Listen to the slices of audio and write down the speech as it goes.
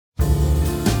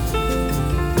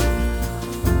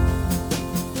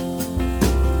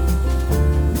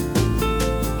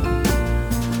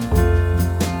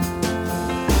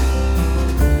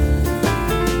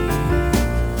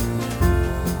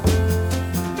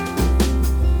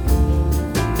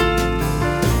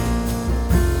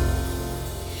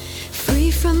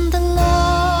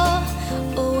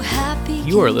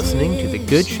You are listening to the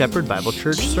Good Shepherd Bible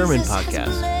Church Sermon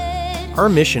Podcast. Our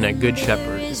mission at Good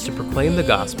Shepherd is to proclaim the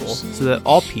gospel so that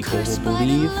all people will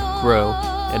believe, grow,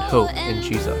 and hope in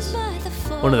Jesus.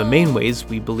 One of the main ways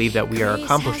we believe that we are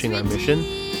accomplishing our mission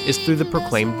is through the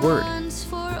proclaimed word.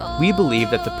 We believe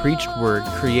that the preached word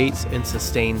creates and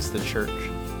sustains the church.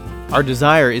 Our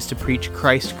desire is to preach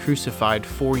Christ crucified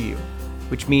for you,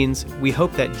 which means we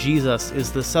hope that Jesus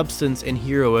is the substance and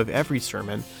hero of every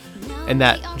sermon, and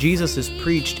that Jesus is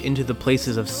preached into the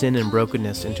places of sin and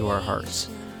brokenness into our hearts.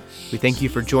 We thank you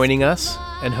for joining us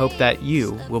and hope that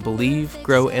you will believe,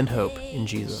 grow, and hope in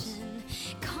Jesus. You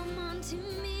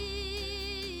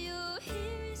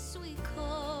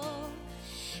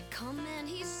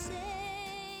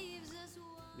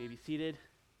may be seated.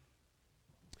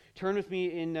 Turn with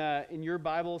me in your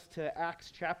Bibles to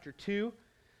Acts chapter 2,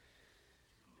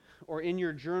 or in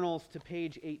your journals to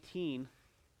page 18.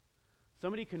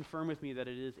 Somebody confirm with me that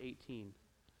it is 18,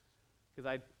 because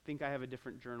I think I have a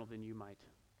different journal than you might.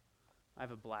 I have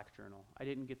a black journal. I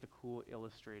didn't get the cool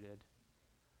illustrated.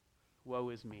 Woe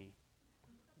is me.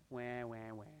 Wah,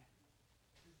 wah, wah.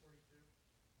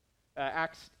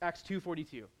 Acts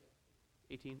 2:42.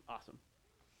 18? Awesome.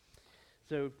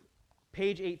 So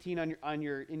page 18 in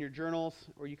your journals,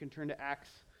 or you can turn to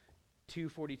Acts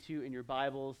 2:42 in your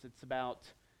Bibles. It's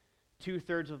about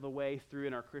 2/3 of the way through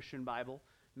in our Christian Bible.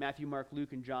 Matthew, Mark,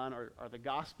 Luke, and John are the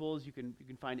Gospels. You can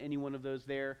find any one of those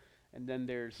there. And then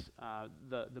there's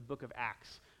the book of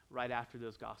Acts right after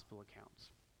those Gospel accounts.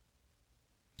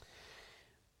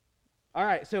 All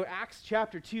right, so Acts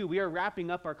chapter 2. We are wrapping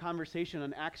up our conversation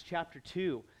on Acts chapter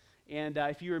 2. And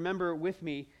if you remember with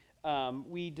me,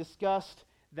 we discussed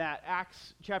that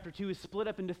Acts chapter 2 is split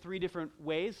up into three different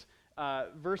ways.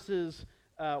 Verses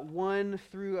 1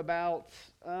 through about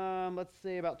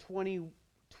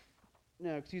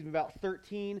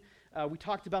 13. We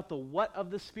talked about the what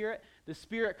of the Spirit. The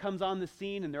Spirit comes on the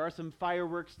scene, and there are some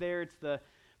fireworks there. It's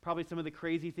probably some of the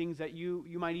crazy things that you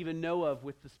might even know of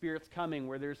with the Spirit's coming,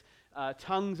 where there's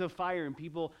tongues of fire and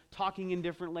people talking in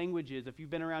different languages. If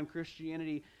you've been around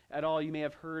Christianity at all, you may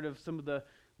have heard of some of the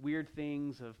weird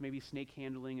things of maybe snake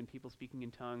handling and people speaking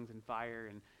in tongues and fire,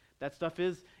 and that stuff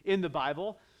is in the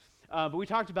Bible. But we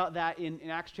talked about that in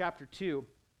Acts chapter 2.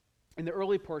 In the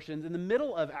early portions. In the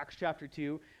middle of Acts chapter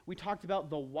 2, we talked about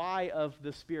the why of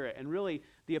the Spirit. And really,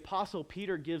 the Apostle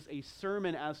Peter gives a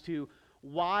sermon as to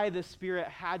why the Spirit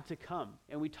had to come.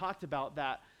 And we talked about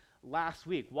that last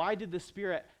week. Why did the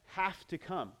Spirit have to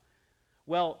come?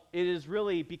 Well, it is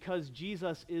really because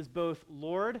Jesus is both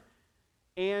Lord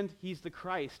and He's the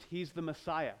Christ. He's the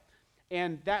Messiah.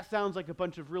 And that sounds like a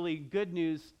bunch of really good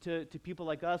news to people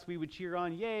like us. We would cheer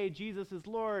on, yay, Jesus is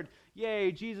Lord.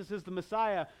 Yay, Jesus is the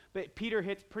Messiah. But Peter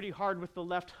hits pretty hard with the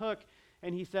left hook,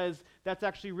 and he says that's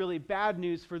actually really bad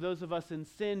news for those of us in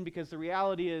sin, because the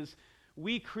reality is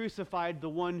we crucified the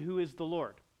one who is the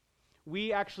Lord.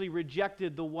 We actually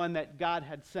rejected the one that God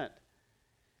had sent.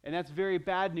 And that's very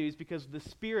bad news, because the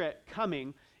Spirit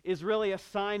coming is really a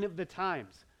sign of the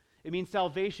times. It means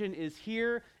salvation is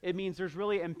here. It means there's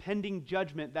really impending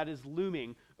judgment that is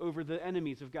looming over the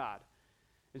enemies of God.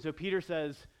 And so Peter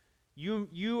says,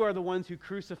 you are the ones who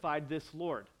crucified this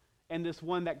Lord and this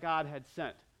one that God had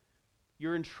sent.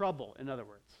 You're in trouble, in other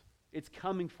words. It's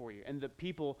coming for you. And the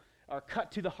people are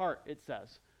cut to the heart, it says.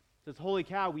 It says, holy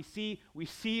cow, we see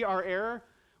our error.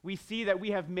 We see that we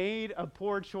have made a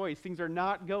poor choice. Things are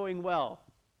not going well.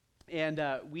 And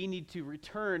we need to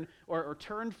return or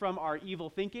turn from our evil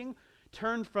thinking,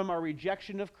 turn from our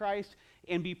rejection of Christ,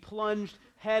 and be plunged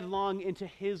headlong into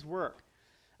His work.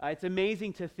 It's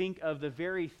amazing to think of the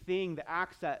very thing, the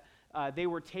acts that they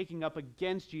were taking up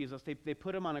against Jesus. They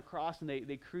put Him on a cross and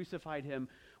they crucified Him,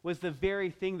 was the very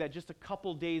thing that just a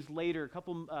couple days later, a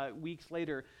couple weeks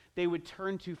later, they would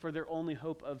turn to for their only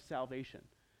hope of salvation.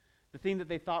 The thing that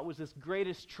they thought was this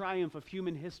greatest triumph of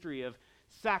human history, of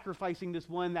sacrificing this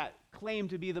one that claimed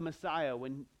to be the Messiah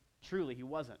when truly He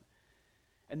wasn't.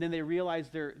 And then they realize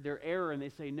their error, and they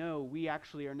say, no, we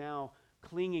actually are now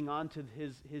clinging on to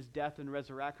his death and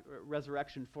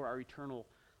resurrection for our eternal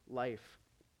life.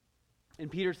 And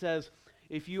Peter says,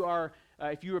 if you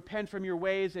repent from your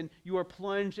ways and you are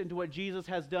plunged into what Jesus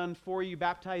has done for you,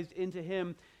 baptized into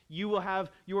Him, you will have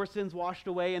your sins washed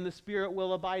away and the Spirit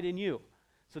will abide in you.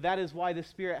 So that is why the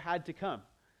Spirit had to come.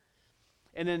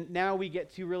 And then now we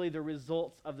get to really the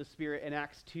results of the Spirit in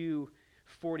Acts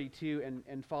 2:42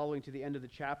 and following to the end of the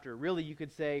chapter. Really, you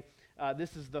could say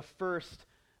this is the first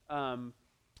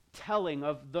telling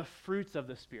of the fruits of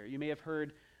the Spirit. You may have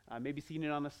heard, maybe seen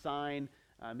it on a sign,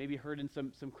 maybe heard in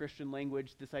some Christian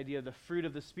language, this idea of the fruit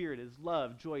of the Spirit is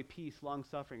love, joy, peace,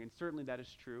 long-suffering, and certainly that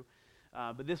is true.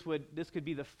 But this could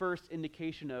be the first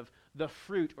indication of the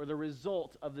fruit or the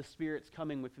result of the Spirit's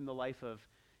coming within the life of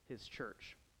his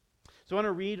church. So I want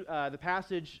to read the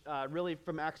passage really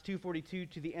from Acts 2:42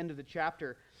 to the end of the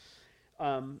chapter.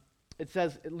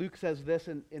 Luke says this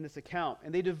in this account,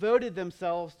 "And they devoted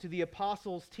themselves to the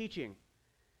apostles' teaching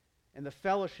and the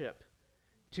fellowship,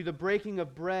 to the breaking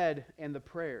of bread and the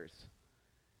prayers.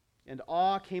 And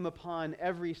awe came upon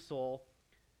every soul,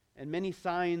 and many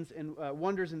signs and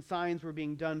wonders and signs were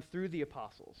being done through the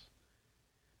apostles.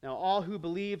 Now all who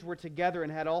believed were together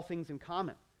and had all things in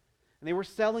common. And they were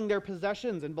selling their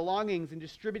possessions and belongings and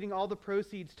distributing all the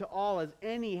proceeds to all as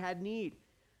any had need.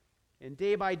 And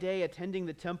day by day, attending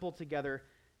the temple together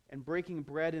and breaking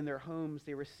bread in their homes,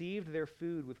 they received their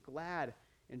food with glad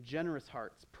and generous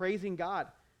hearts, praising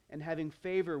God and having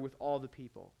favor with all the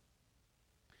people.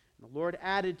 And the Lord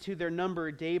added to their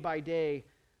number day by day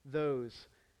those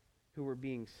who were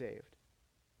being saved."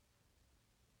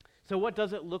 So what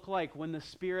does it look like when the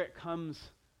Spirit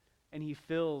comes and he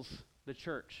fills the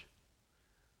church?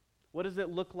 What does it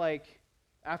look like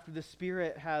after the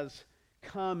Spirit has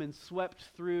come and swept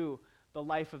through the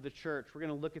life of the church? We're going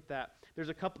to look at that.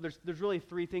 There's really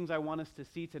three things I want us to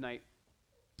see tonight.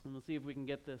 And we'll see if we can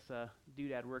get this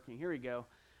doodad working. Here we go.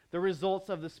 The results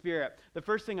of the Spirit. The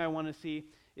first thing I want to see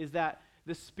is that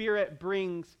the Spirit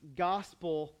brings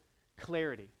gospel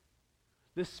clarity.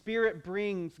 The Spirit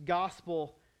brings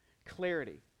gospel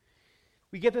clarity.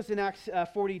 We get this in Acts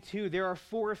 42. There are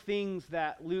four things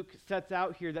that Luke sets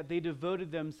out here that they devoted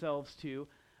themselves to.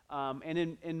 And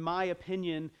in my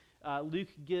opinion, Luke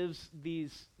gives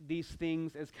these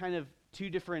things as kind of two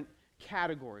different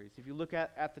categories. If you look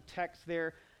at the text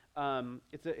there,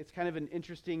 it's kind of an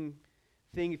interesting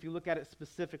thing if you look at it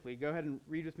specifically. Go ahead and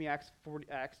read with me Acts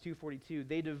 2:42.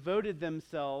 They devoted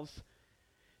themselves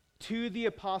to the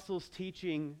apostles'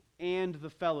 teaching and the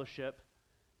fellowship,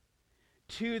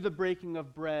 to the breaking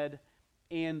of bread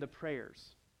and the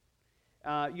prayers.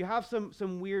 You have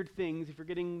some weird things. If you're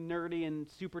getting nerdy and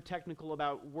super technical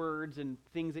about words and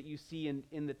things that you see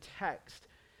in the text,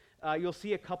 you'll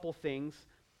see a couple things.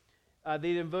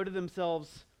 They devoted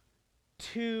themselves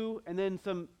to, and then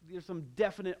there's some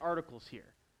definite articles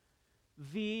here.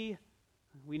 We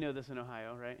know this in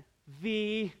Ohio, right?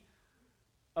 The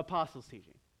apostles'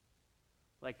 teaching.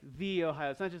 Like the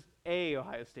Ohio, it's not just a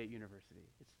Ohio State University.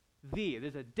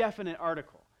 There's a definite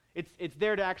article. It's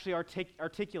there to actually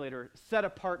articulate or set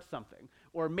apart something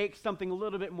or make something a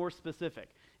little bit more specific.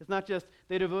 It's not just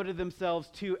they devoted themselves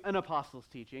to an apostles'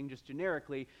 teaching, just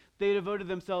generically. They devoted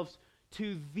themselves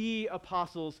to the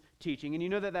apostles' teaching. And you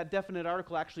know that definite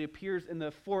article actually appears in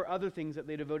the four other things that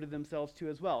they devoted themselves to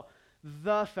as well.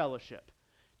 The fellowship,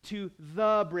 to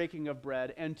the breaking of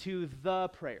bread, and to the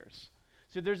prayers.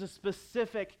 So there's a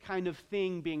specific kind of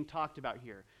thing being talked about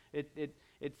here.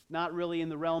 It's not really in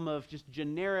the realm of just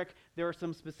generic. There are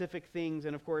some specific things,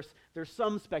 and of course, there's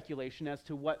some speculation as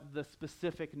to what the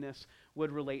specificness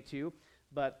would relate to,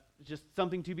 but just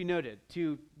something to be noted,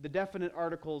 to the definite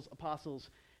articles, apostles'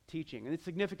 teaching. And it's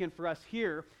significant for us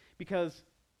here because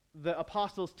the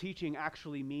apostles' teaching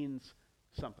actually means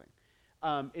something.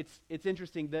 It's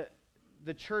interesting that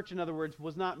the church, in other words,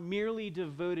 was not merely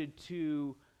devoted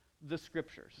to the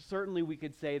scriptures. Certainly we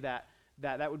could say that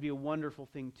would be a wonderful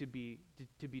thing to be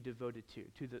devoted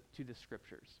to the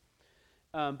scriptures.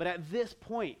 But at this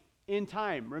point in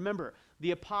time, remember,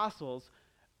 the apostles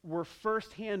were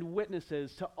firsthand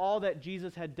witnesses to all that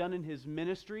Jesus had done in his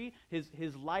ministry,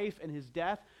 his life and his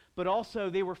death, but also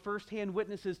they were firsthand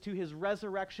witnesses to his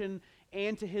resurrection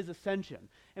and to his ascension.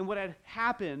 And what had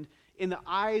happened in the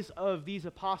eyes of these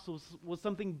apostles was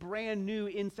something brand new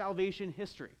in salvation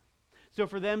history. So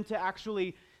for them to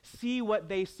actually see what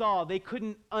they saw, they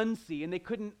couldn't unsee and they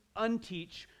couldn't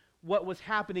unteach what was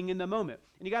happening in the moment.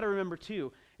 And you got to remember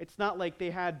too, it's not like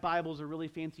they had Bibles or really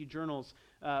fancy journals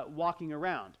walking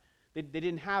around. They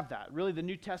didn't have that. Really, the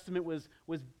New Testament was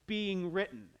being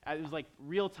written. It was like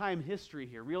real-time history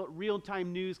here,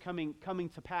 real-time news coming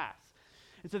to pass.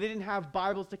 And so they didn't have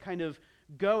Bibles to kind of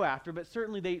go after, but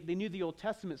certainly they knew the Old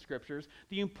Testament scriptures.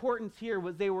 The importance here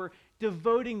was they were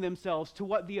devoting themselves to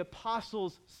what the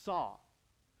apostles saw.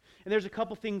 And there's a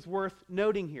couple things worth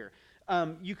noting here.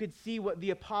 You could see what the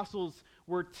apostles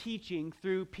were teaching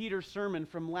through Peter's sermon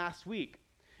from last week.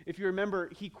 If you remember,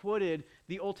 he quoted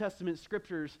the Old Testament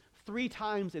scriptures 3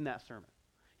 times in that sermon.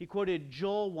 He quoted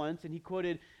Joel once, and he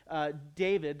quoted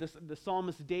David, the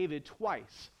psalmist David,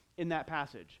 twice in that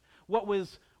passage. What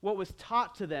was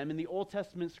taught to them in the Old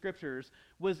Testament scriptures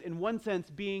was, in one sense,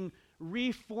 being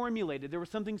reformulated. There was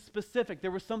something specific.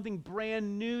 There was something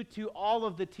brand new to all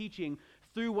of the teaching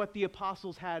through what the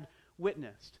apostles had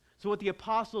witnessed. So what the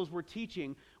apostles were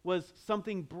teaching was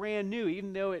something brand new,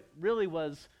 even though it really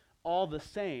was all the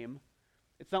same.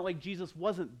 It's not like Jesus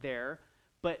wasn't there,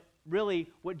 but really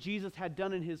what Jesus had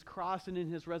done in his cross and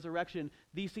in his resurrection,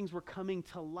 these things were coming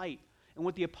to light. And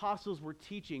what the apostles were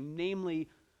teaching, namely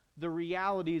the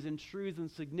realities and truths and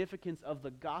significance of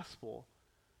the gospel,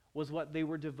 was what they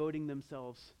were devoting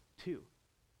themselves to.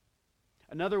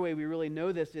 Another way we really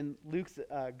know this in Luke's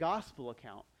gospel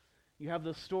account, you have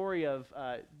the story of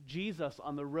Jesus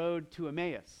on the road to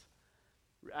Emmaus.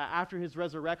 After his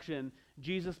resurrection,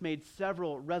 Jesus made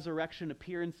several resurrection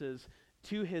appearances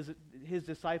to his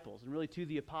disciples and really to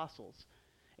the apostles.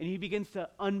 And he begins to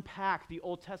unpack the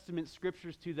Old Testament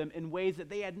scriptures to them in ways that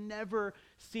they had never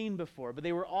seen before, but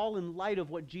they were all in light of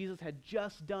what Jesus had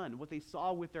just done, what they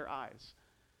saw with their eyes.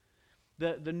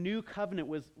 The new covenant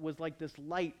was like this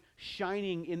light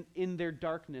shining in their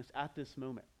darkness at this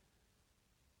moment.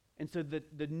 And so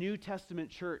the New Testament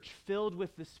church, filled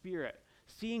with the Spirit,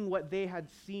 seeing what they had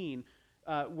seen,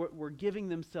 were giving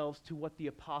themselves to what the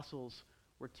apostles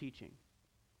were teaching.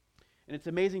 And it's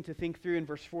amazing to think through in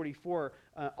verse 44,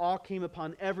 awe came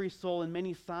upon every soul, and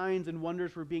many signs and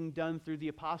wonders were being done through the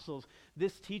apostles.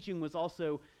 This teaching was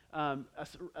also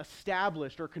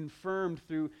established or confirmed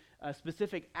through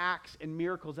specific acts and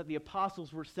miracles that the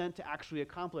apostles were sent to actually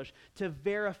accomplish, to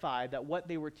verify that what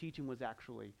they were teaching was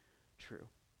actually true.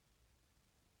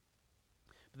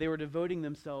 They were devoting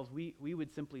themselves, we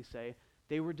would simply say,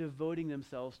 they were devoting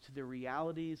themselves to the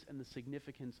realities and the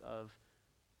significance of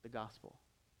the gospel.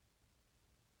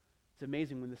 It's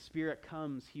amazing. When the Spirit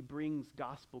comes, he brings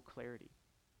gospel clarity.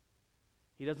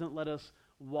 He doesn't let us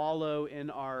wallow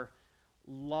in our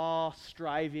law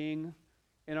striving,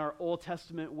 in our Old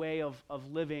Testament way of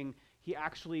living. He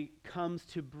actually comes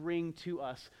to bring to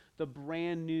us the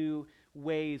brand new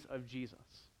ways of Jesus.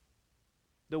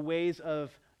 The ways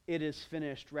of it is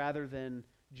finished rather than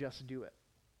just do it.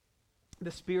 The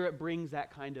Spirit brings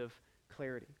that kind of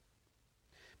clarity.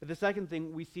 But the second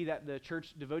thing we see that the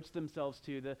church devotes themselves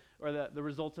to, the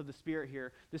results of the Spirit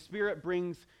here, the Spirit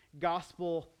brings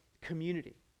gospel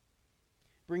community.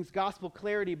 Brings gospel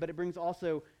clarity, but it brings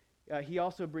also, he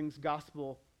also brings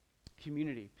gospel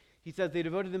community. He says they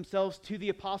devoted themselves to the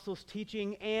apostles'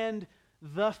 teaching and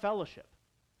the fellowship.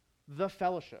 The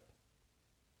fellowship.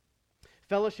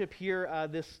 Fellowship here,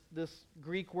 this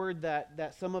Greek word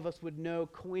that some of us would know,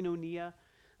 koinonia,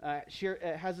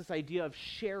 it has this idea of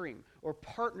sharing or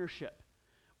partnership,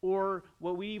 or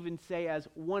what we even say as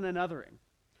one anothering.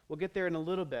 We'll get there in a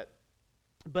little bit.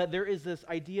 But there is this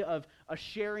idea of a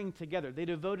sharing together. They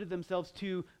devoted themselves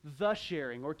to the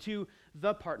sharing or to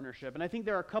the partnership. And I think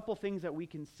there are a couple things that we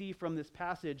can see from this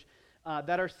passage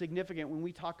that are significant when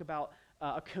we talk about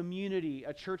a community,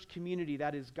 a church community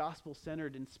that is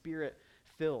gospel-centered and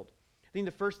Spirit-filled. I think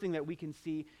the first thing that we can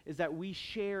see is that we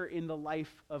share in the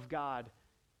life of God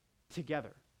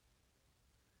together.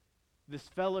 This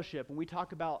fellowship, when we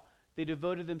talk about they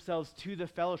devoted themselves to the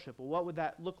fellowship, well, what would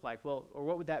that look like? Well, or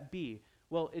what would that be?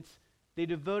 Well, they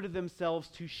devoted themselves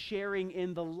to sharing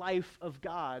in the life of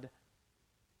God,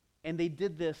 and they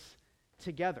did this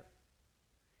together.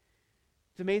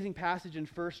 It's an amazing passage in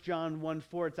 1 John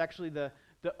 1:4. It's actually the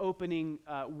opening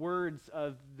words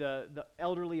of the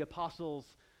elderly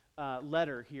apostles'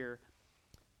 letter here.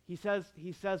 He says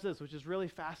this, which is really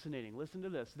fascinating. Listen to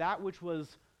this. That which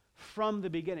was from the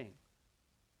beginning.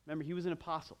 Remember, he was an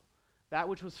apostle. That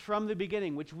which was from the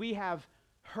beginning, which we have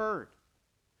heard,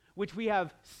 which we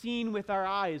have seen with our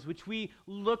eyes, which we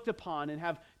looked upon and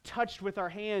have touched with our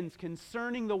hands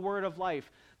concerning the word of life.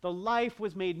 The life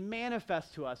was made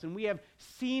manifest to us, and we have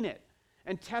seen it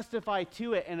and testify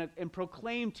to it and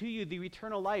proclaim to you the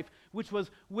eternal life, which was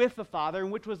with the Father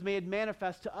and which was made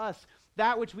manifest to us.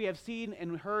 That which we have seen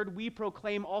and heard, we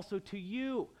proclaim also to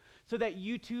you, so that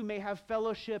you too may have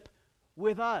fellowship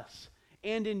with us.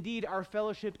 And indeed, our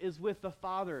fellowship is with the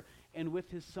Father and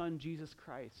with his Son, Jesus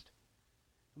Christ.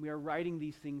 And we are writing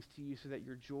these things to you so that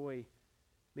your joy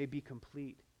may be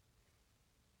complete.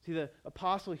 See, the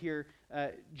apostle here,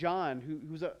 John,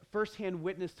 who's a first-hand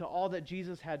witness to all that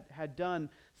Jesus had done,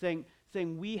 saying,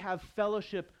 we have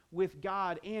fellowship with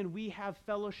God and we have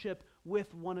fellowship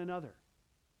with one another.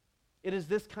 It is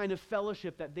this kind of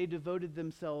fellowship that they devoted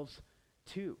themselves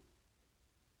to.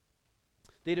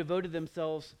 They devoted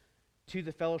themselves to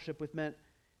the fellowship, which meant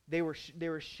they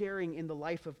were sharing in the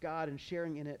life of God and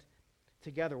sharing in it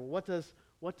together. Well,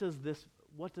 what does this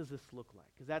look like?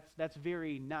 Because that's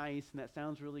very nice and that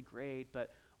sounds really great,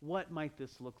 but what might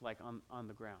this look like on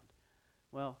the ground?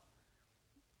 Well,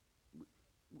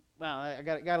 I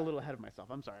got a little ahead of myself.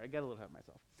 I'm sorry, I got a little ahead of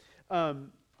myself.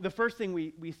 The first thing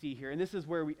we see here, and this is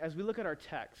where as we look at our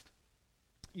text,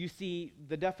 you see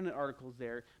the definite articles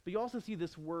there, but you also see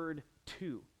this word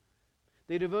to.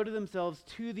 They devoted themselves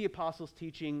to the apostles'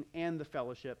 teaching and the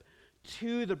fellowship,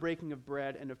 to the breaking of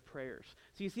bread and of prayers.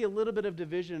 So you see a little bit of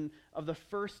division of the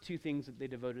first two things that they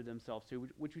devoted themselves to,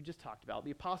 which we just talked about,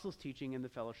 the apostles' teaching and the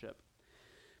fellowship.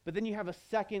 But then you have a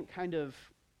second kind of,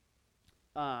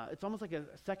 it's almost like a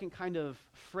second kind of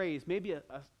phrase, maybe a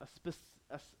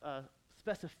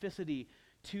specificity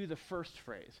to the first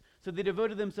phrase. So they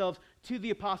devoted themselves to the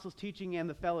apostles' teaching and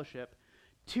the fellowship,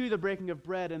 to the breaking of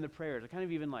bread and the prayers. It kind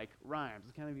of even like rhymes.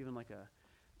 It's kind of even like a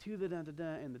to the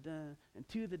da-da-da and the da, and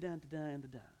to the da-da-da and the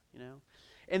da, you know?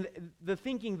 And the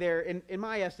thinking there, in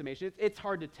my estimation, it's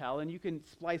hard to tell, and you can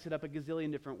splice it up a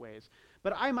gazillion different ways.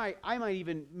 But I might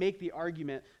even make the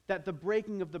argument that the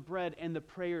breaking of the bread and the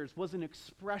prayers was an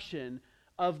expression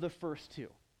of the first two.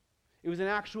 It was an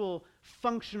actual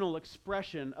functional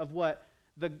expression of what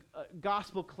the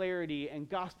gospel clarity and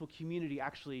gospel community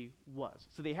actually was.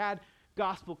 So they had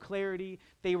gospel clarity,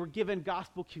 they were given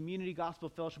gospel community, gospel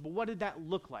fellowship, but what did that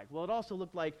look like? Well, it also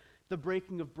looked like the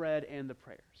breaking of bread and the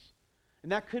prayers.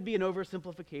 And that could be an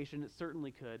oversimplification, it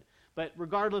certainly could, but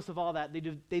regardless of all that,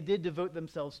 they did devote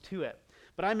themselves to it.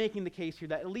 But I'm making the case here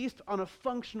that at least on a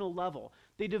functional level,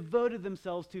 they devoted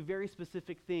themselves to very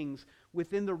specific things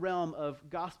within the realm of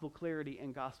gospel clarity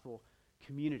and gospel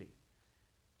community.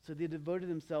 So they devoted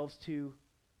themselves to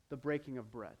the breaking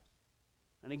of bread.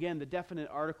 And again, the definite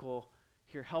article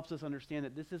here helps us understand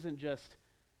that this isn't just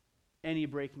any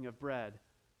breaking of bread.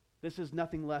 This is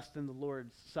nothing less than the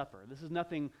Lord's Supper. This is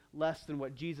nothing less than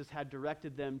what Jesus had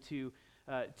directed them to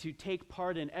take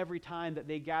part in every time that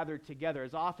they gathered together.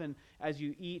 As often as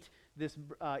you eat this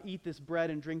bread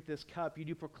and drink this cup, you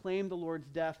do proclaim the Lord's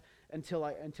death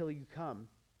until you come.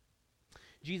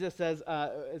 Jesus says,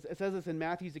 it says this in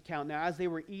Matthew's account, now as they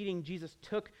were eating, Jesus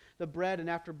took the bread and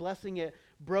after blessing it,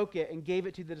 broke it and gave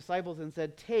it to the disciples and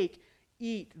said, "Take,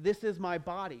 eat, this is my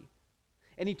body."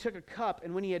 And he took a cup,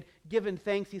 and when he had given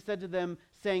thanks, he said to them,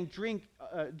 saying, drink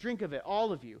of it,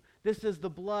 all of you. This is the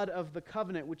blood of the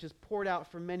covenant, which is poured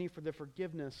out for many for the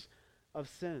forgiveness of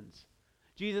sins.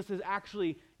 Jesus is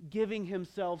actually giving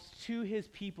himself to his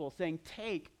people, saying,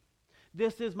 take,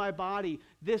 this is my body,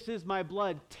 this is my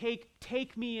blood,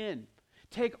 take me in.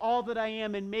 Take all that I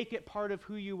am and make it part of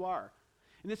who you are.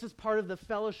 And this is part of the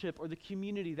fellowship or the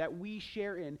community that we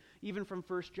share in, even from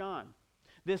 1 John.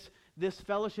 This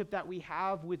fellowship that we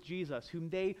have with Jesus, whom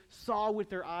they saw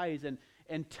with their eyes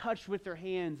and touched with their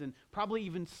hands and probably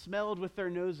even smelled with their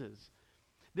noses.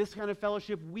 This kind of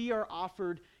fellowship we are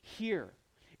offered here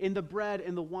in the bread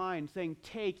and the wine, saying,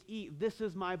 take, eat, this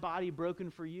is my body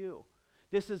broken for you.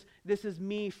 This is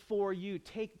me for you.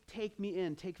 Take me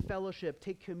in, take fellowship,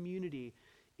 take community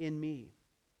in me.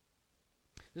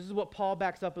 This is what Paul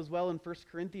backs up as well in 1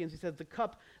 Corinthians. He says, the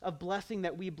cup of blessing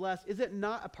that we bless, is it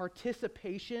not a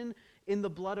participation in the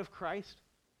blood of Christ?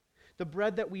 The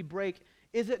bread that we break,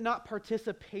 is it not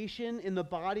participation in the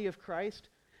body of Christ?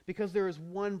 Because there is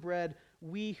one bread,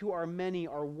 we who are many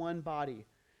are one body,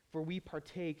 for we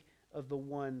partake of the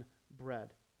one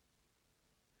bread.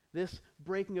 This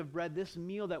breaking of bread, this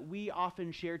meal that we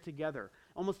often share together.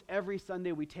 Almost every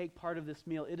Sunday we take part of this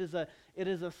meal. It is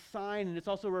a sign, and it's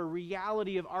also a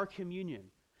reality of our communion.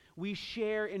 We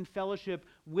share in fellowship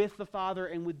with the Father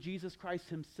and with Jesus Christ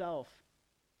himself,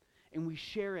 and we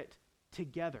share it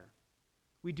together.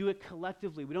 We do it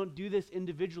collectively. We don't do this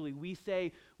individually. We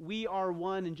say we are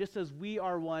one, and just as we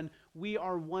are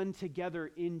one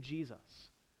together in Jesus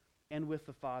and with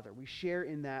the Father. We share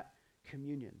in that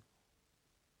communion.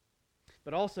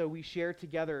 But also we share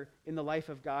together in the life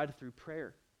of God through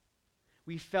prayer.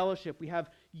 We fellowship. We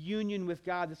have union with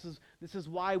God. This is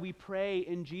why we pray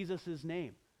in Jesus'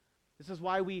 name. This is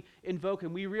why we invoke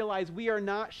him. We realize we are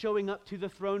not showing up to the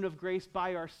throne of grace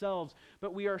by ourselves,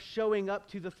 but we are showing up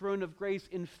to the throne of grace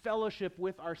in fellowship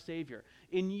with our Savior,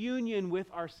 in union with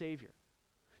our Savior.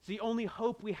 It's the only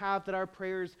hope we have that our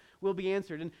prayers will be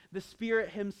answered. And the Spirit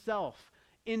himself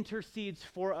intercedes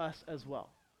for us as well.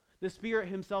 The Spirit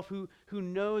himself who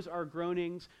knows our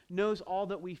groanings, knows all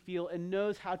that we feel, and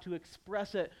knows how to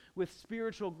express it with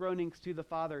spiritual groanings to the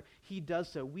Father, he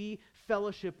does so. We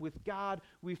fellowship with God.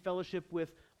 We fellowship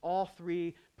with all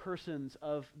three persons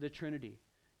of the Trinity,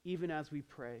 even as we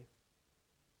pray.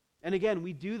 And again,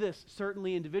 we do this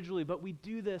certainly individually, but we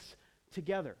do this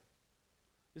together.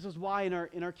 This is why in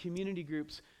our community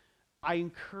groups, I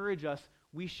encourage us,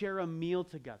 we share a meal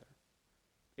together.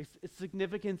 It's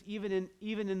significance even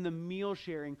in the meal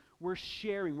sharing.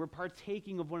 We're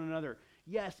partaking of one another.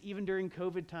 Yes, even during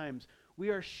COVID times, we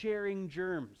are sharing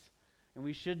germs. And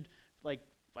we should,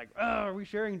 are we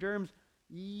sharing germs?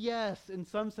 Yes, in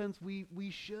some sense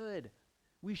we should.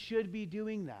 We should be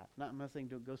doing that. I'm not saying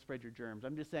don't go spread your germs.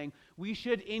 I'm just saying we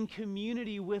should, in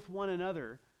community with one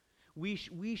another, we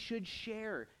should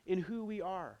share in who we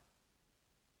are.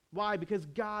 Why? Because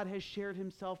God has shared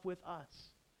himself with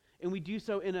us. And we do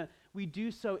so in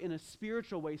a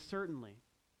spiritual way, certainly.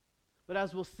 But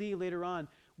as we'll see later on,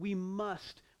 we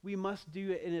must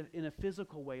do it in a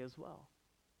physical way as well.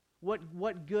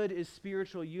 What good is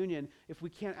spiritual union if we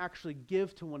can't actually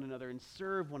give to one another and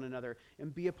serve one another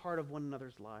and be a part of one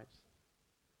another's lives?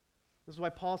 This is why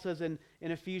Paul says in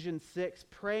Ephesians 6,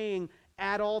 praying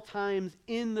at all times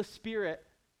in the Spirit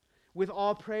with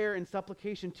all prayer and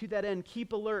supplication. To that end,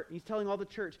 keep alert. He's telling all the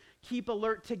church, keep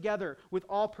alert together with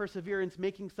all perseverance,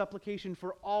 making supplication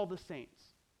for all the saints.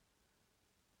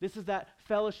 This is that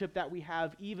fellowship that we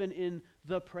have even in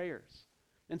the prayers.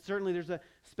 And certainly there's a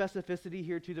specificity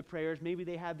here to the prayers. Maybe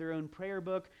they had their own prayer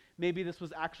book. Maybe this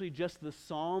was actually just the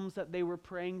Psalms that they were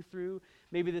praying through.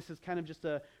 Maybe this is kind of just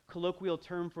a colloquial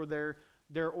term for their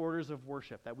orders of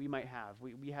worship that we might have.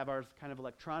 We have ours kind of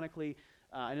electronically.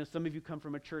 I know some of you come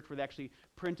from a church where they actually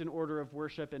print an order of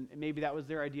worship, and maybe that was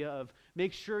their idea of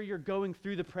make sure you're going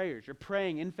through the prayers. You're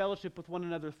praying in fellowship with one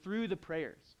another through the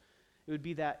prayers. It would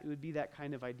be that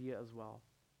kind of idea as well.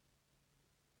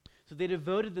 So they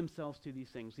devoted themselves to these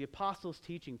things, the apostles'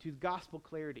 teaching, to gospel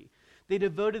clarity. They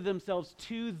devoted themselves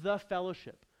to the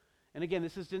fellowship. And again,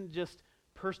 this isn't just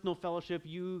personal fellowship,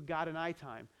 you, God, and I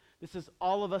time. This is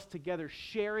all of us together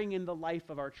sharing in the life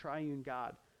of our triune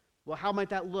God. Well, how might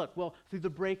that look? Well, through the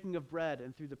breaking of bread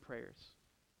and through the prayers.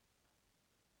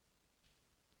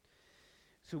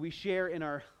 So we share in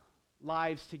our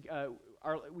lives,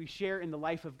 we share in the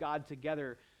life of God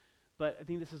together, but I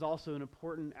think this is also an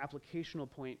important applicational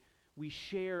point. We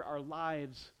share our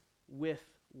lives with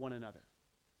one another.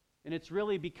 And it's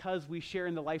really because we share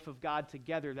in the life of God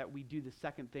together that we do the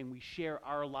second thing. We share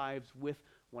our lives with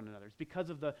one another. It's because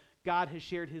of God has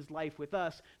shared his life with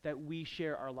us that we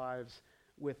share our lives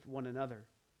with one another.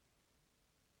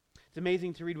 It's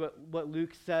amazing to read what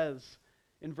Luke says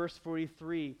in verse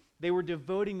 43. They were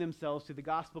devoting themselves to the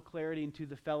gospel clarity and to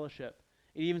the fellowship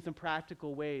in even some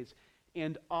practical ways.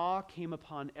 And awe came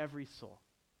upon every soul.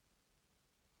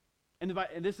 And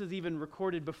this is even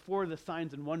recorded before the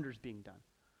signs and wonders being done.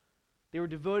 They were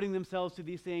devoting themselves to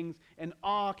these things, and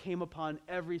awe came upon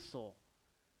every soul.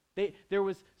 There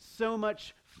was so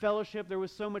much fellowship, there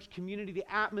was so much community,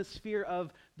 the atmosphere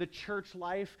of the church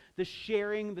life, the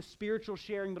sharing, the spiritual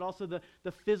sharing, but also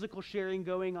the physical sharing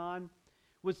going on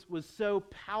was so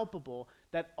palpable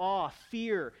that awe,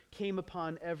 fear came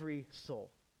upon every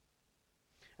soul.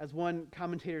 As one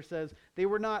commentator says, they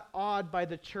were not awed by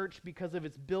the church because of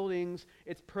its buildings,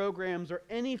 its programs, or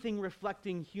anything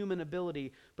reflecting human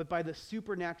ability, but by the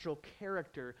supernatural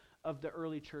character of the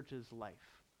early church's life.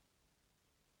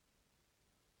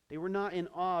 They were not in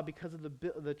awe because of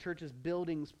the church's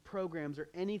buildings, programs, or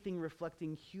anything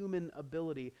reflecting human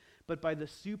ability, but by the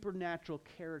supernatural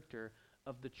character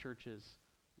of the church's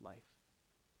life.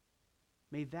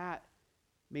 May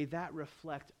that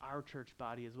reflect our church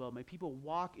body as well. May people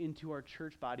walk into our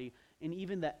church body, and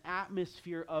even the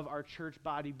atmosphere of our church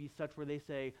body be such where they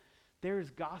say, there is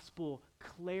gospel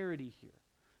clarity here.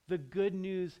 The good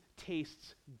news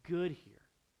tastes good here.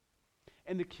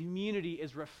 And the community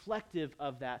is reflective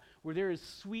of that, where there is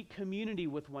sweet community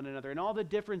with one another. And all the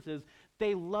differences,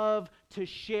 they love to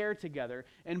share together.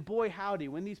 And boy, howdy,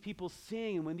 when these people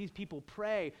sing and when these people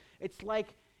pray, it's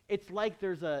like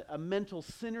there's a mental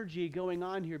synergy going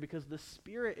on here because the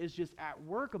Spirit is just at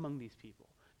work among these people.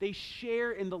 They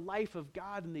share in the life of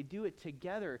God and they do it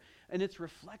together. And it's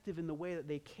reflective in the way that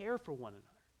they care for one another.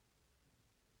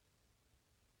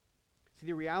 See,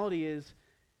 the reality is,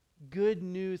 good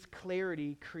news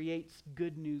clarity creates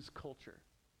good news culture.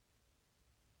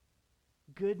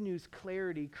 Good news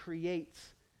clarity creates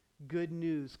good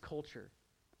news culture.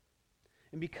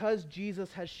 And because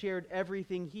Jesus has shared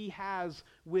everything he has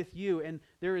with you, and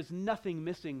there is nothing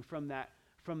missing from that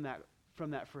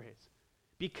phrase.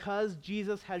 Because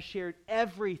Jesus has shared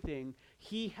everything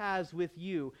he has with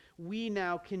you, we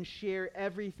now can share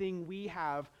everything we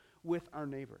have with our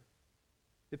neighbor.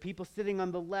 The people sitting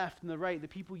on the left and the right, the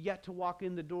people yet to walk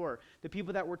in the door, the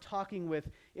people that we're talking with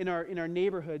in our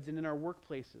neighborhoods and in our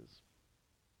workplaces.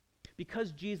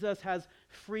 Because Jesus has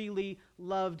freely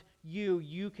loved you,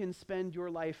 you can spend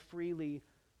your life freely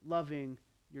loving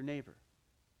your neighbor.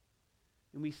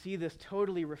 And we see this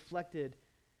totally reflected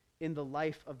in the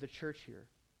life of the church here.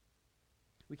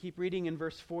 We keep reading in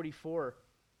verse 44.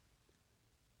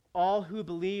 All who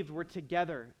believed were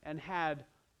together and had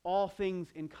all things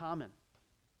in common.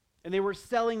 And they were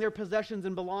selling their possessions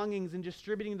and belongings and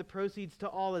distributing the proceeds to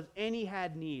all as any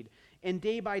had need. And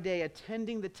day by day,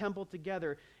 attending the temple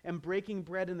together and breaking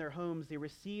bread in their homes, they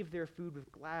received their food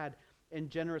with glad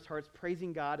and generous hearts,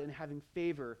 praising God and having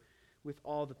favor with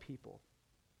all the people.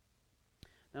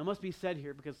 Now, it must be said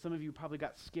here, because some of you probably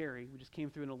got scary. We just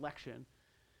came through an election. And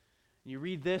you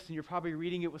read this, and you're probably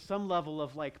reading it with some level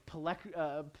of like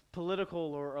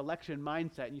political or election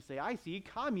mindset. And you say, I see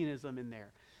communism in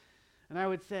there. And I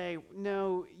would say,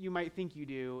 no, you might think you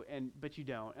do, but you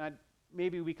don't.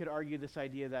 Maybe we could argue this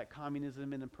idea that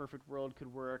communism in a perfect world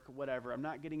could work, whatever. I'm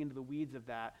not getting into the weeds of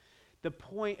that. The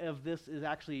point of this is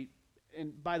actually,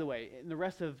 and by the way, in the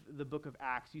rest of the book of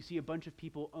Acts, you see a bunch of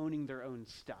people owning their own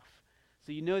stuff.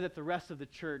 So you know that the rest of the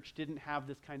church didn't have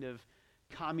this kind of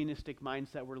communistic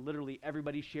mindset where literally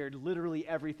everybody shared literally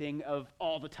everything of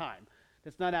all the time.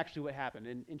 That's not actually what happened.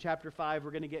 In chapter 5,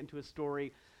 we're going to get into a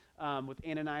story with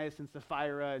Ananias and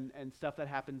Sapphira and stuff that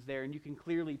happens there. And you can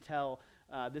clearly tell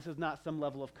this is not some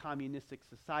level of communistic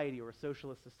society or a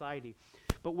socialist society.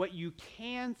 But what you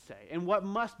can say, and what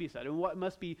must be said, and what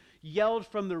must be yelled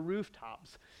from the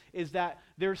rooftops, is that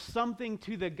there's something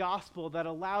to the gospel that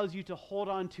allows you to hold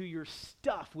on to your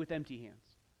stuff with empty hands.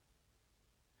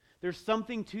 There's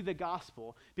something to the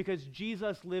gospel because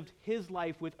Jesus lived his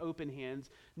life with open hands,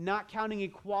 not counting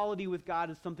equality with God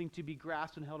as something to be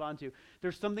grasped and held onto.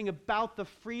 There's something about the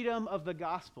freedom of the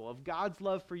gospel, of God's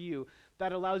love for you,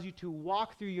 that allows you to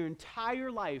walk through your entire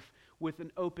life with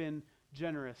an open,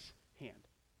 generous hand.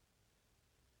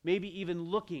 Maybe even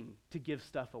looking to give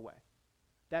stuff away.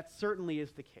 That certainly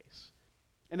is the case.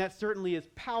 And that certainly is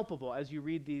palpable as you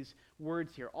read these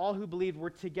words here. All who believed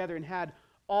were together and had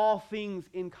all things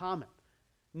in common.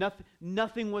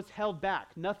 Nothing was held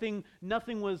back. Nothing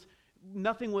was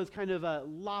kind of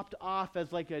lopped off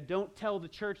as like a don't tell the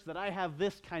church that I have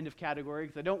this kind of category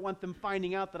because I don't want them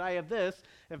finding out that I have this.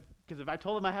 Because if I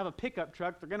told them I have a pickup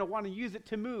truck, they're going to want to use it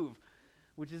to move,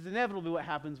 which is inevitably what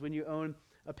happens when you own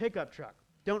a pickup truck.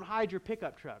 Don't hide your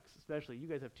pickup trucks, especially you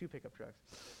guys have 2 pickup trucks.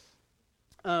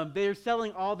 They're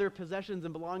selling all their possessions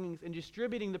and belongings and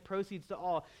distributing the proceeds to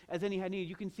all as any had need.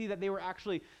 You can see that they were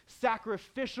actually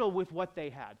sacrificial with what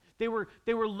they had. They were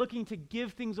looking to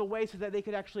give things away so that they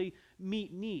could actually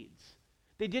meet needs.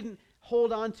 They didn't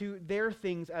hold on to their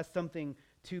things as something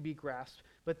to be grasped,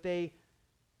 but they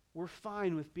were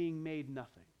fine with being made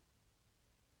nothing.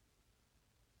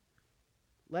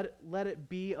 Let it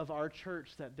be of our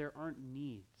church that there aren't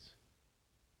needs.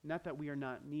 Not that we are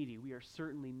not needy. We are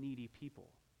certainly needy people.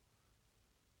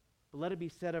 But let it be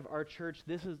said of our church,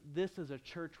 this is a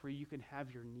church where you can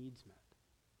have your needs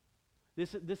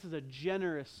met. This is a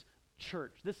generous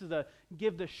church. This is a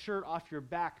give the shirt off your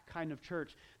back kind of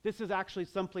church. This is actually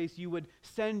someplace you would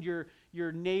send your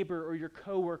neighbor or your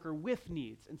coworker with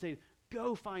needs and say,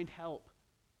 go find help.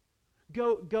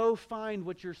 Go find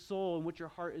what your soul and what your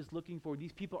heart is looking for.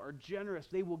 These people are generous.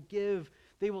 They will give.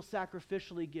 They will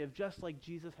sacrificially give, just like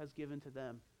Jesus has given to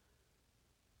them.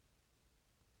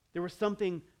 There was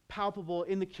something palpable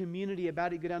in the community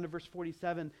about it. Go down to verse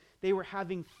 47. They were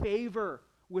having favor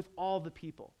with all the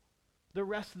people. The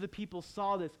rest of the people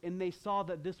saw this, and they saw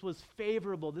that this was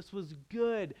favorable. This was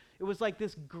good. It was like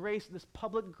this grace, this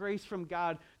public grace from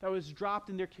God that was dropped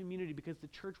in their community because the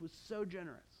church was so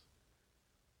generous.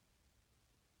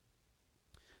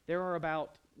 There are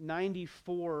about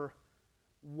 94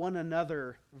 one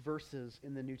another verses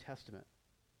in the New Testament.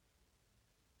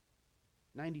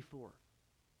 94.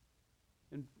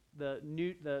 And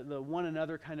the one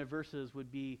another kind of verses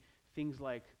would be things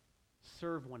like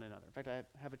serve one another. In fact, I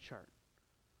have a chart.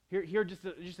 Here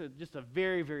just a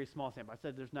very, very small sample. I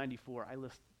said there's 94. I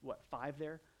list, 5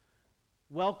 there?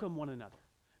 Welcome one another.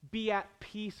 Be at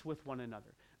peace with one another.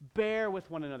 Bear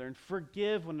with one another and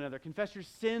forgive one another. Confess your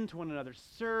sin to one another.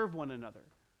 Serve one another.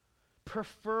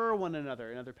 Prefer one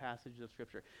another in other passages of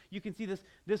Scripture. You can see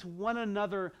this one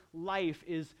another life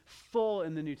is full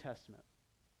in the New Testament.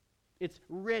 It's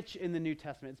rich in the New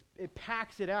Testament. It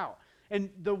packs it out.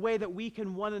 And the way that we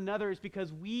can one another is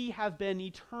because we have been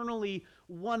eternally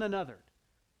one anothered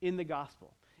in the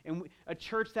gospel. And a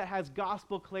church that has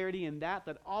gospel clarity in that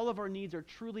all of our needs are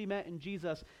truly met in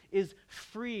Jesus is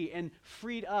free and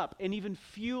freed up and even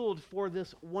fueled for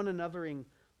this one anothering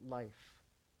life.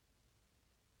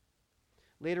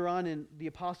 Later on in the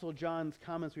Apostle John's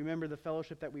comments, remember the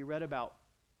fellowship that we read about.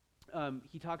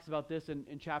 He talks about this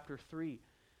in chapter 3.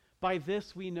 By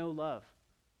this we know love,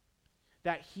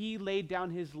 that he laid down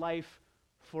his life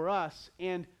for us,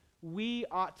 and we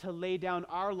ought to lay down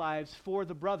our lives for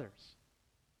the brothers.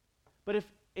 But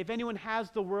if anyone has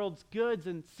the world's goods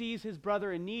and sees his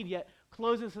brother in need, yet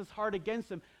closes his heart against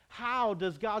him, how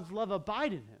does God's love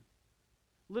abide in him?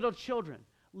 Little children,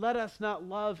 let us not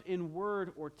love in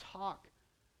word or talk,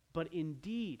 but in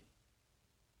deed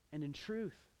and in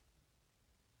truth.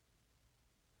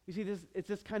 You see, it's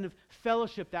this kind of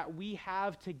fellowship that we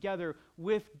have together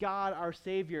with God our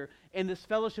Savior, and this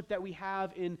fellowship that we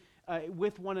have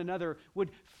with one another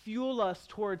would fuel us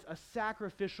towards a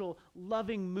sacrificial,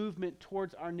 loving movement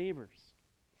towards our neighbors.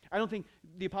 I don't think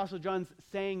the Apostle John's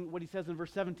saying what he says in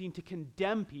verse 17 to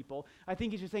condemn people. I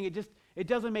think he's just saying it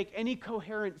doesn't make any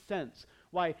coherent sense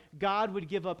why God would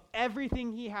give up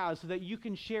everything he has so that you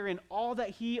can share in all that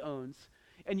he owns,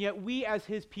 and yet we as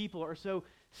his people are so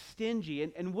stingy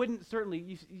and wouldn't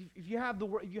certainly, if you have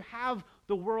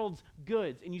the world's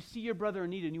goods and you see your brother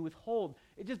in need and you withhold,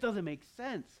 it just doesn't make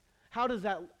sense. How does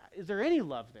that, is there any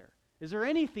love there? Is there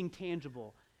anything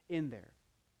tangible in there?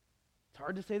 It's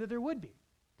hard to say that there would be.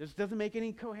 This doesn't make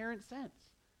any coherent sense.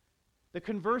 The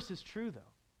converse is true, though.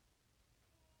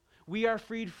 We are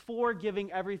freed for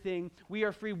giving everything. We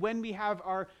are free when we have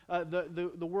our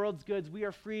the world's goods. We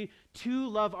are free to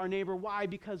love our neighbor. Why?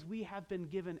 Because we have been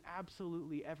given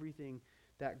absolutely everything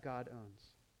that God owns.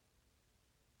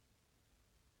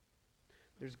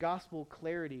 There's gospel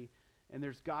clarity and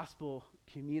there's gospel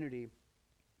community.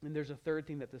 And there's a third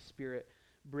thing that the Spirit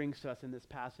brings to us in this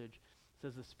passage. It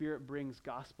says the Spirit brings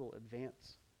gospel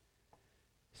advance.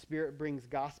 Spirit brings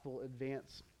gospel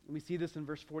advance. And we see this in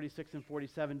verse 46 and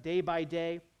 47. Day by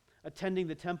day, attending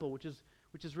the temple, which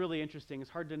is really interesting. It's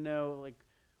hard to know, like,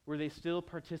 were they still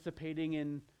participating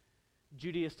in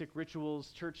Judaistic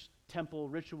rituals, church temple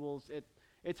rituals?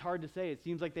 It's hard to say. It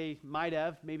seems like they might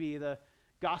have. Maybe the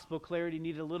gospel clarity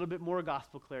needed a little bit more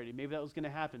gospel clarity. Maybe that was going to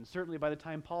happen. Certainly by the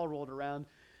time Paul rolled around,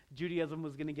 Judaism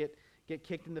was going to get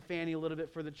kicked in the fanny a little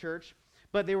bit for the church.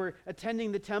 But they were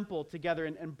attending the temple together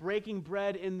and breaking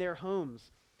bread in their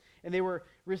homes. And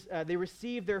they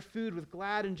received their food with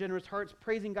glad and generous hearts,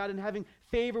 praising God and having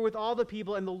favor with all the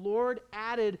people. And the Lord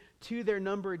added to their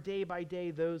number day by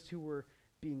day those who were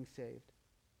being saved.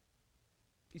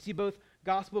 You see, both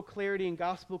gospel clarity and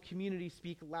gospel community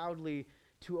speak loudly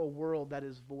to a world that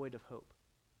is void of hope.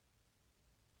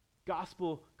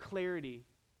 Gospel clarity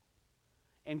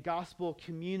and gospel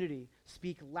community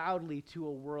speak loudly to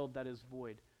a world that is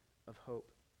void of hope.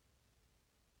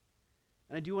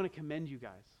 And I do want to commend you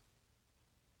guys,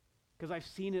 because I've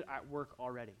seen it at work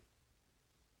already.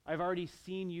 I've already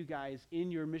seen you guys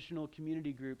in your missional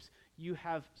community groups. You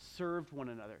have served one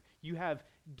another. You have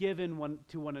given one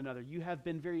to one another. You have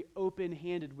been very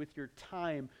open-handed with your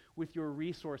time, with your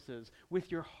resources,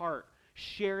 with your heart,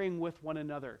 sharing with one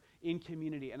another in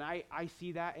community. And I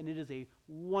see that, and it is a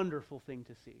wonderful thing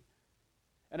to see.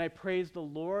 And I praise the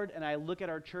Lord, and I look at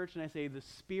our church, and I say, the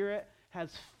Spirit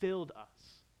has filled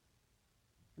us.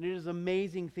 And it is an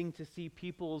amazing thing to see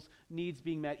people's needs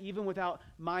being met, even without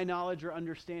my knowledge or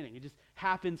understanding. It just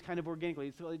happens kind of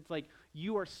organically. So it's like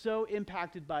you are so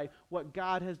impacted by what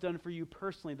God has done for you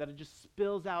personally that it just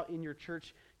spills out in your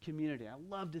church community. I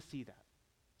love to see that.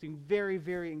 It's very,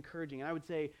 very encouraging. And I would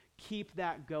say, keep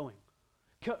that going.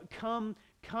 Come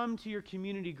to your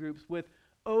community groups with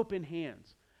open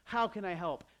hands. How can I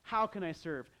help? How can I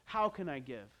serve? How can I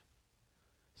give?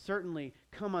 Certainly,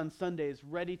 come on Sundays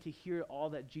ready to hear all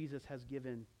that Jesus has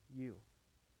given you.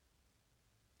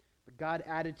 But God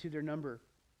added to their number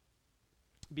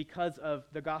because of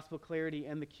the gospel clarity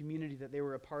and the community that they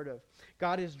were a part of.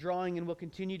 God is drawing and will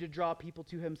continue to draw people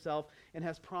to himself and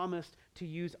has promised to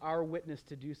use our witness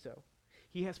to do so.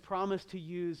 He has promised to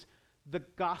use the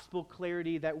gospel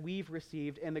clarity that we've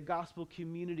received and the gospel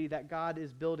community that God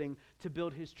is building to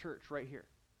build his church right here.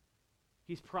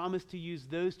 He's promised to use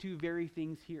those two very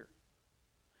things here.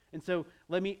 And so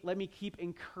let me keep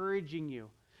encouraging you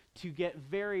to get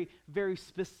very, very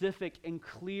specific and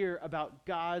clear about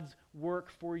God's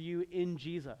work for you in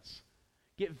Jesus.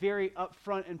 Get very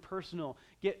upfront and personal.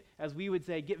 Get, as we would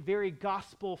say, get very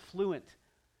gospel fluent.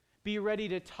 Be ready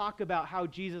to talk about how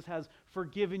Jesus has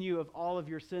forgiven you of all of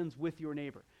your sins with your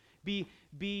neighbor. Be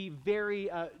very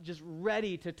just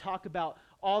ready to talk about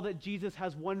all that Jesus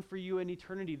has won for you in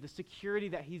eternity, the security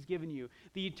that he's given you,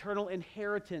 the eternal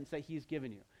inheritance that he's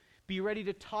given you. Be ready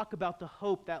to talk about the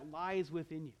hope that lies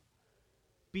within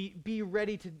you. Be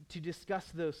ready to discuss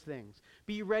those things.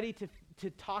 Be ready to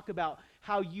talk about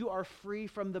how you are free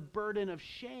from the burden of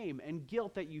shame and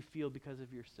guilt that you feel because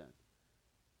of your sin.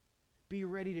 Be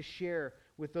ready to share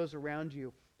with those around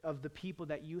you of the people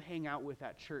that you hang out with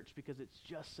at church, because it's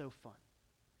just so fun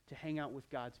to hang out with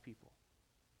God's people.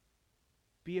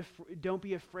 Don't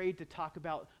be afraid to talk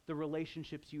about the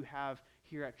relationships you have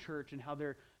here at church and how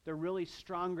they're really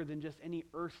stronger than just any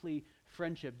earthly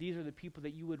friendship. These are the people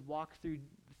that you would walk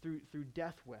through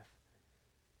death with.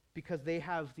 because they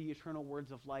have the eternal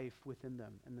words of life within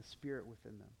them and the Spirit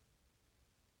within them.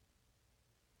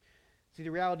 See,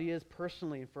 the reality is,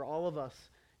 personally, and for all of us,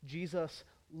 Jesus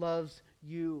loves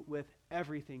you with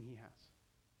everything he has.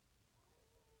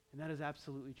 And that is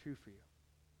absolutely true for you.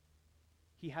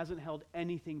 He hasn't held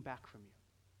anything back from you.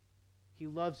 He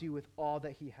loves you with all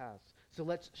that he has. So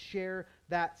let's share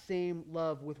that same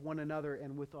love with one another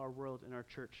and with our world and our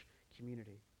church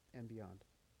community and beyond.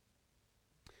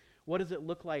 What does it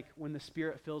look like when the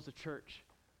Spirit fills a church?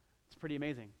 It's pretty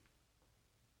amazing.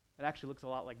 It actually looks a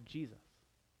lot like Jesus,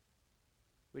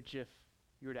 which if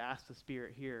you were to ask the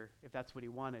Spirit here if that's what he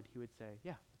wanted, he would say,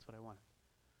 yeah, that's what I wanted.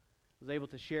 I was able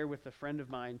to share with a friend of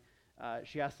mine.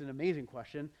 She asked an amazing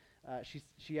question.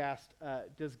 She asked,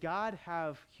 does God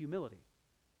have humility?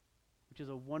 Which is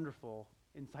a wonderful,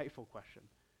 insightful question.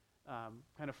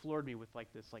 Kind of floored me with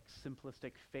this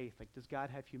simplistic faith. Does God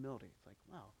have humility? It's like,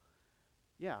 wow.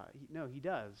 Yeah, he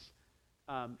does.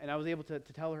 And I was able to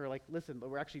tell her, listen,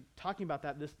 we're actually talking about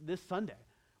that this Sunday,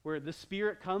 where the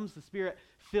Spirit comes, the Spirit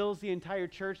fills the entire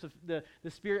church, the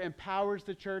Spirit empowers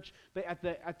the church, but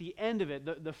at the end of it,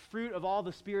 the fruit of all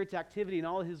the Spirit's activity and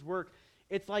all his work,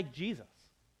 it's like Jesus.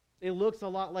 It looks a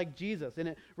lot like Jesus, and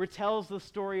it retells the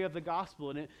story of the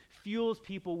gospel, and it fuels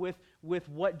people with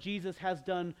what Jesus has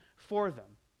done for them.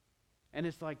 And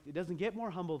it's it doesn't get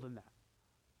more humble than that.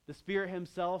 The Spirit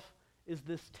himself is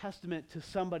this testament to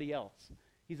somebody else.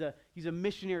 He's a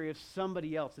missionary of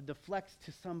somebody else. It deflects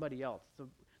to somebody else.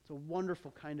 It's a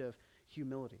wonderful kind of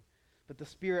humility. But the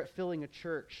Spirit filling a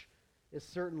church is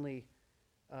certainly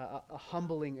a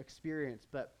humbling experience,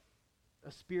 but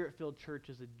a Spirit-filled church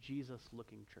is a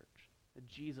Jesus-looking church, a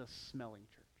Jesus-smelling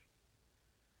church.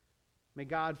 May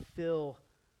God fill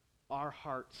our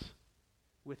hearts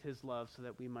with his love so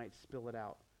that we might spill it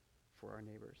out for our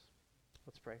neighbors.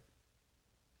 Let's pray.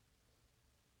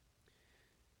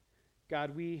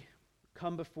 God, we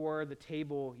come before the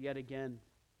table yet again.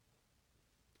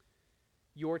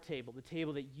 Your table, the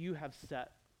table that you have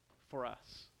set for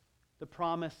us, the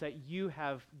promise that you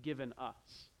have given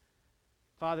us.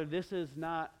 Father, this is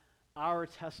not our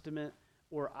testament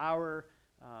or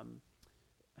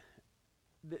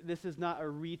this is not a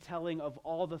retelling of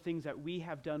all the things that we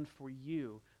have done for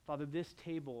you. Father, this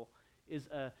table is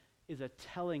a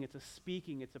telling, it's a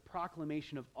speaking, it's a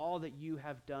proclamation of all that you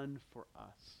have done for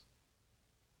us.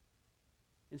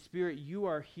 In Spirit, you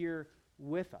are here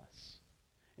with us,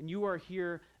 and you are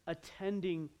here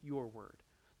attending your word.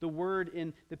 The word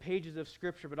in the pages of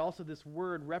Scripture, but also this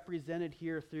word represented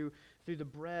here through the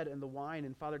bread and the wine.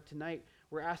 And Father, tonight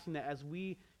we're asking that as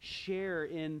we share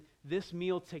in this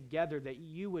meal together, that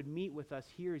you would meet with us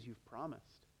here as you've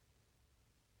promised.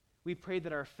 We pray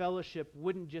that our fellowship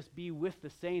wouldn't just be with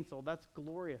the saints. Oh, that's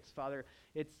glorious, Father.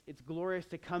 It's glorious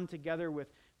to come together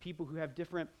with people who have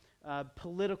different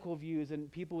political views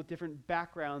and people with different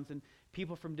backgrounds and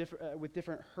people from with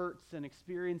different hurts and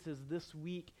experiences this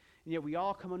week. And yet we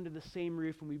all come under the same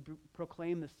roof and we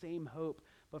proclaim the same hope.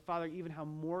 But Father, even how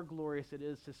more glorious it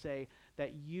is to say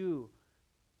that you,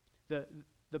 the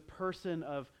person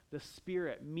of the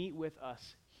Spirit, meet with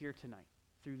us here tonight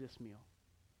through this meal.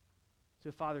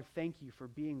 So Father, thank you for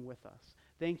being with us.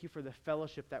 Thank you for the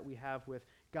fellowship that we have with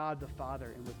God the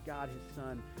Father and with God his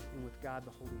Son and with God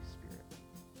the Holy Spirit.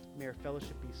 May our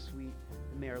fellowship be sweet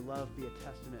and may our love be a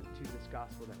testament to this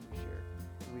gospel that we share.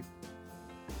 And we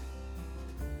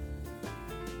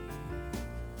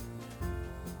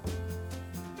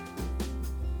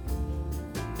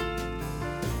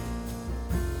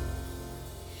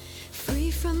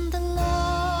from the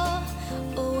law,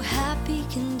 oh happy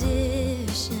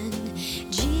condition.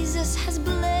 Jesus has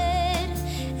bled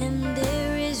and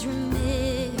there is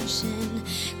remission.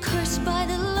 Cursed by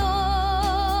the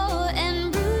law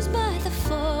and bruised by the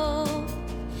fall,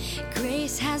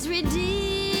 grace has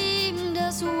redeemed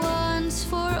us once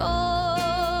for all.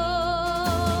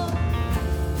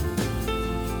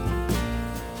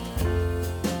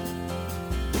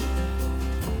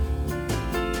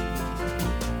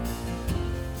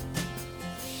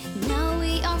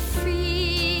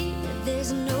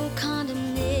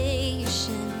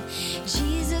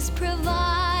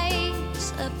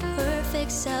 Provides a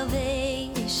perfect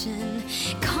salvation.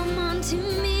 Come on to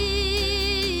me.